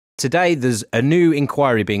Today, there's a new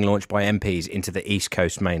inquiry being launched by MPs into the East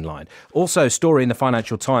Coast Main Line. Also, a story in the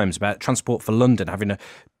Financial Times about Transport for London having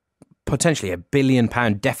potentially £1 billion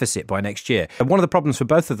deficit by next year. And one of the problems for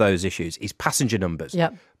both of those issues is passenger numbers.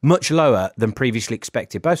 Yep. Much lower than previously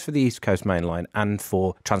expected, both for the East Coast Main Line and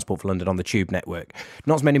for Transport for London on the Tube network.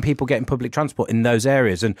 Not as many people getting public transport in those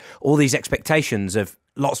areas, and all these expectations of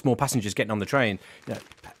lots more passengers getting on the train.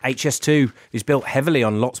 HS2 is built heavily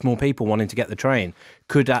on lots more people wanting to get the train.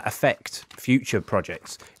 Could that affect future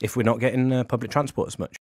projects if we're not getting public transport as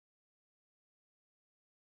much?